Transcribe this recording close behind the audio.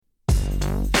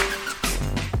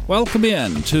Welcome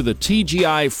in to the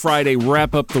TGI Friday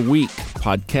Wrap Up the Week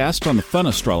podcast on the Fun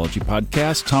Astrology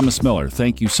podcast. Thomas Miller,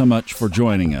 thank you so much for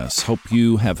joining us. Hope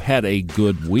you have had a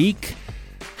good week.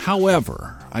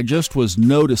 However, I just was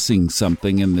noticing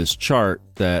something in this chart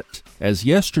that as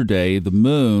yesterday the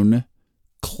moon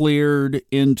cleared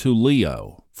into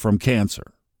Leo from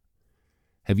Cancer.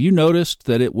 Have you noticed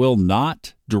that it will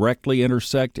not directly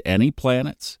intersect any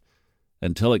planets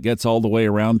until it gets all the way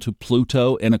around to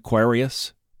Pluto in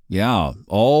Aquarius? Yeah,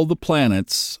 all the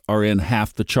planets are in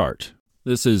half the chart.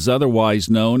 This is otherwise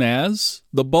known as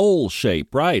the bowl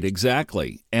shape. Right,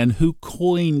 exactly. And who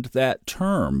coined that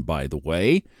term, by the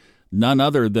way? None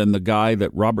other than the guy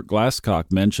that Robert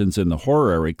Glasscock mentions in the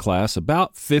horary class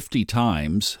about 50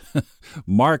 times.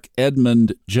 Mark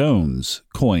Edmund Jones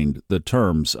coined the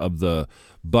terms of the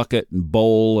bucket and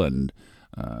bowl and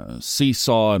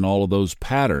seesaw, and all of those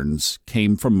patterns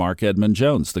came from Mark Edmund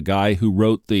Jones, the guy who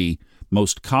wrote the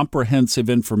most comprehensive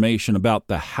information about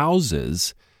the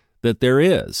houses that there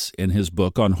is in his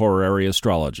book on horary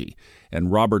astrology.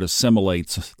 And Robert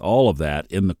assimilates all of that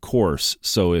in the course.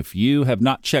 So if you have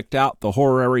not checked out the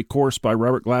horary course by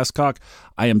Robert Glasscock,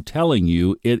 I am telling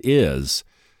you it is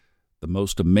the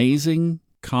most amazing,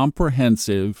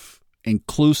 comprehensive,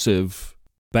 inclusive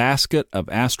basket of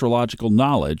astrological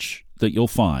knowledge that you'll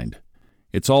find.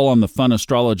 It's all on the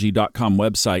funastrology.com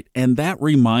website, and that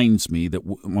reminds me that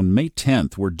on May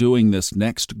 10th, we're doing this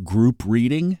next group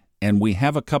reading, and we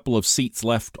have a couple of seats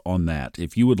left on that.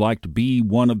 If you would like to be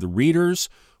one of the readers,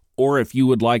 or if you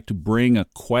would like to bring a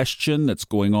question that's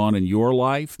going on in your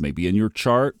life, maybe in your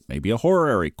chart, maybe a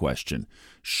horary question,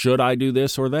 should I do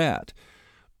this or that?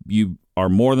 You are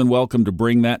more than welcome to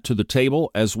bring that to the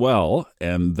table as well,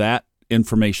 and that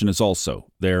information is also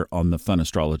there on the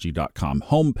funastrology.com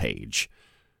homepage,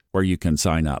 where you can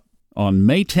sign up. On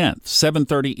May 10th,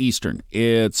 7:30 Eastern.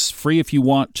 It's free if you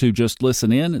want to just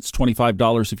listen in. It's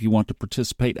 $25 if you want to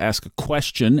participate, ask a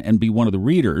question, and be one of the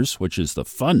readers, which is the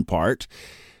fun part.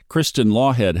 Kristen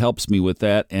Lawhead helps me with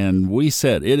that, and we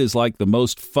said it is like the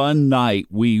most fun night.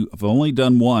 We've only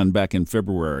done one back in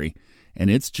February, and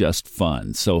it's just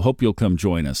fun. So hope you'll come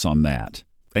join us on that.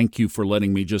 Thank you for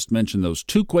letting me just mention those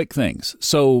two quick things.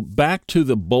 So back to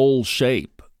the bowl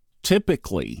shape.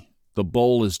 Typically, the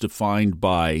bowl is defined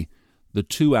by the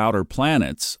two outer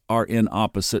planets are in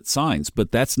opposite signs,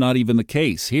 but that's not even the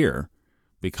case here,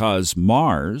 because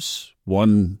Mars,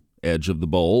 one edge of the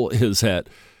bowl, is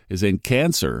in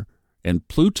Cancer, and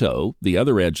Pluto, the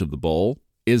other edge of the bowl,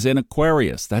 is in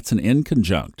Aquarius. That's an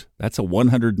inconjunct. That's a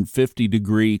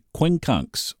 150-degree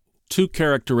quincunx. Two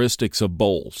characteristics of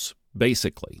bowls,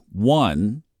 basically.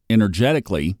 One,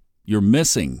 energetically, you're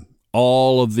missing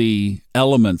all of the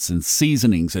elements and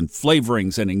seasonings and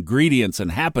flavorings and ingredients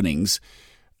and happenings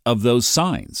of those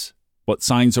signs. What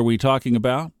signs are we talking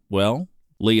about? Well,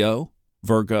 Leo,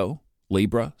 Virgo,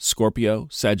 Libra, Scorpio,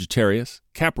 Sagittarius,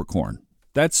 Capricorn.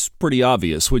 That's pretty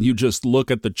obvious when you just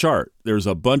look at the chart. There's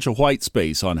a bunch of white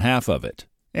space on half of it.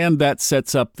 And that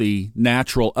sets up the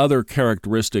natural other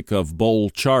characteristic of bowl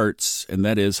charts, and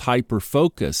that is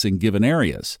hyperfocus in given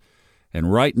areas.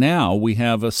 And right now we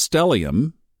have a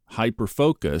stellium,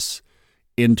 hyperfocus,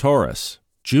 in Taurus.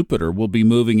 Jupiter will be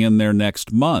moving in there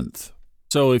next month.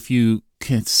 So if you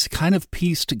can kind of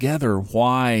piece together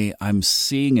why I'm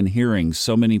seeing and hearing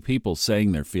so many people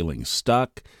saying they're feeling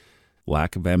stuck,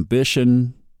 lack of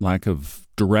ambition, lack of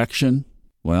direction,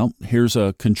 well, here's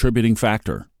a contributing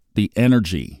factor. The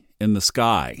energy in the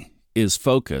sky is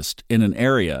focused in an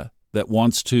area that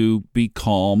wants to be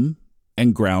calm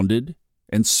and grounded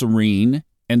and serene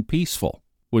and peaceful,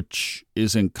 which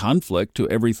is in conflict to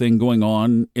everything going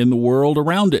on in the world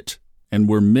around it. And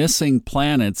we're missing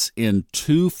planets in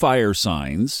two fire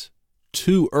signs,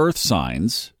 two earth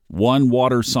signs, one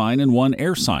water sign and one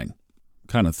air sign.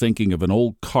 Kind of thinking of an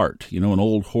old cart, an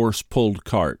old horse-pulled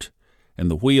cart.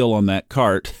 And the wheel on that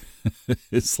cart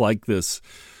is like this,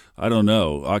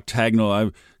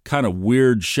 octagonal, kind of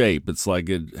weird shape. It's like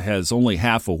it has only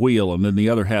half a wheel, and then the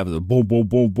other half is a boom, boom,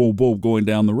 boom, boom, boom going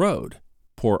down the road.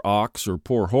 Poor ox or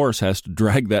poor horse has to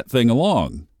drag that thing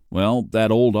along. Well,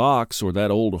 that old ox or that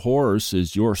old horse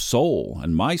is your soul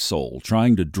and my soul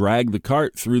trying to drag the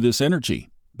cart through this energy.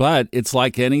 But it's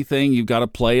like anything, you've got to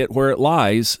play it where it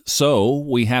lies, so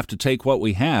we have to take what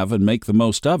we have and make the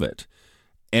most of it.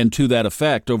 And to that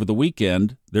effect, over the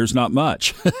weekend, there's not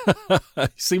much.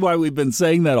 See why we've been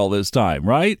saying that all this time,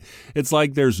 right? It's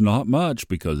like there's not much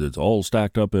because it's all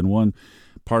stacked up in one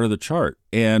part of the chart.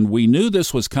 And we knew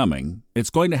this was coming. It's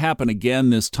going to happen again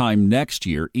this time next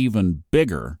year, even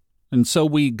bigger. And so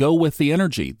we go with the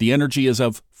energy. The energy is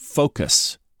of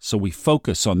focus. So we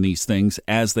focus on these things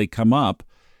as they come up.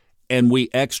 and we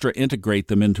extra integrate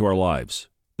them into our lives.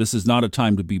 This is not a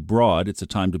time to be broad. It's a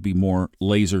time to be more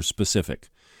laser specific.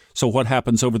 So what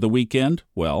happens over the weekend?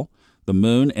 Well, the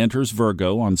moon enters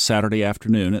Virgo on Saturday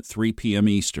afternoon at 3 p.m.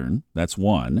 Eastern. That's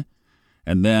 1.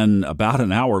 And then about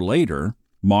an hour later,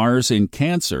 Mars in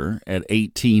Cancer at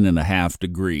 18.5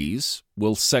 degrees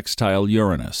will sextile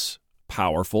Uranus.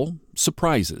 Powerful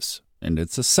surprises. And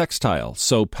it's a sextile,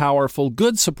 so powerful,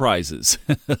 good surprises.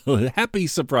 Happy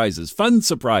surprises, fun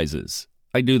surprises.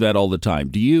 I do that all the time.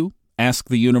 Do you? Ask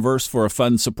the universe for a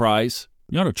fun surprise.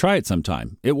 You ought to try it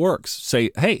sometime. It works.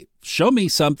 Say, hey, show me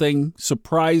something,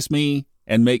 surprise me,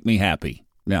 and make me happy.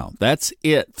 Now, that's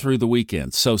it through the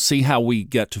weekend. So see how we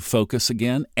get to focus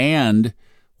again? And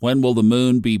when will the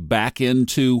moon be back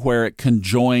into where it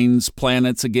conjoins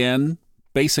planets again?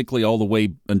 Basically all the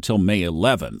way until May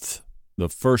 11th. The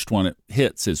first one it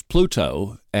hits is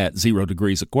Pluto at 0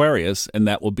 degrees Aquarius, and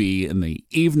that will be in the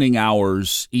evening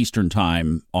hours Eastern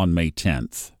Time on May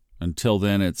 10th. Until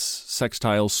then, it's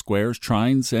sextiles, squares,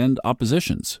 trines, and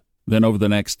oppositions. Then over the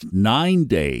next 9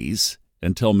 days,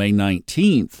 until May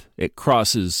 19th, it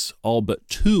crosses all but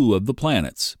 2 of the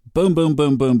planets. Boom, boom,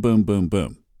 boom, boom, boom, boom,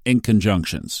 boom, in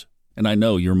conjunctions. And I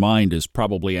know your mind is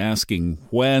probably asking,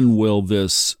 when will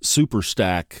this super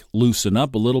stack loosen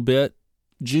up a little bit?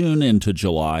 June into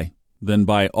July. Then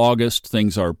by August,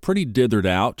 things are pretty dithered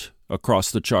out across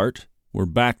the chart. We're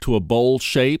back to a bowl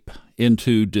shape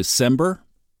into December.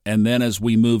 And then as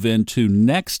we move into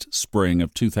next spring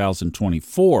of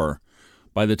 2024,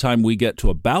 by the time we get to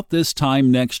about this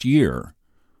time next year,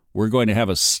 we're going to have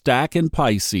a stack in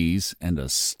Pisces and a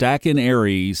stack in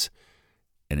Aries,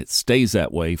 and it stays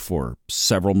that way for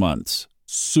several months.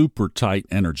 Super tight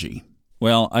energy.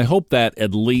 Well, I hope that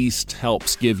at least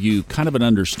helps give you kind of an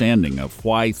understanding of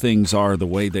why things are the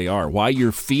way they are, why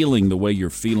you're feeling the way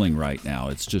you're feeling right now.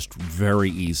 It's just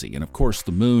very easy. And of course,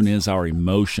 the moon is our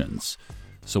emotions.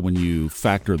 So when you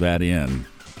factor that in,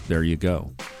 there you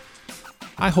go.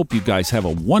 I hope you guys have a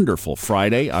wonderful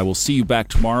Friday. I will see you back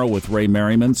tomorrow with Ray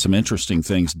Merriman. Some interesting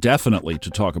things definitely to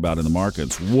talk about in the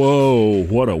markets. Whoa,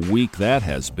 what a week that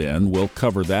has been. We'll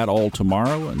cover that all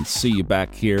tomorrow and see you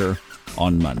back here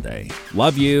on Monday.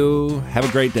 Love you. Have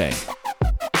a great day.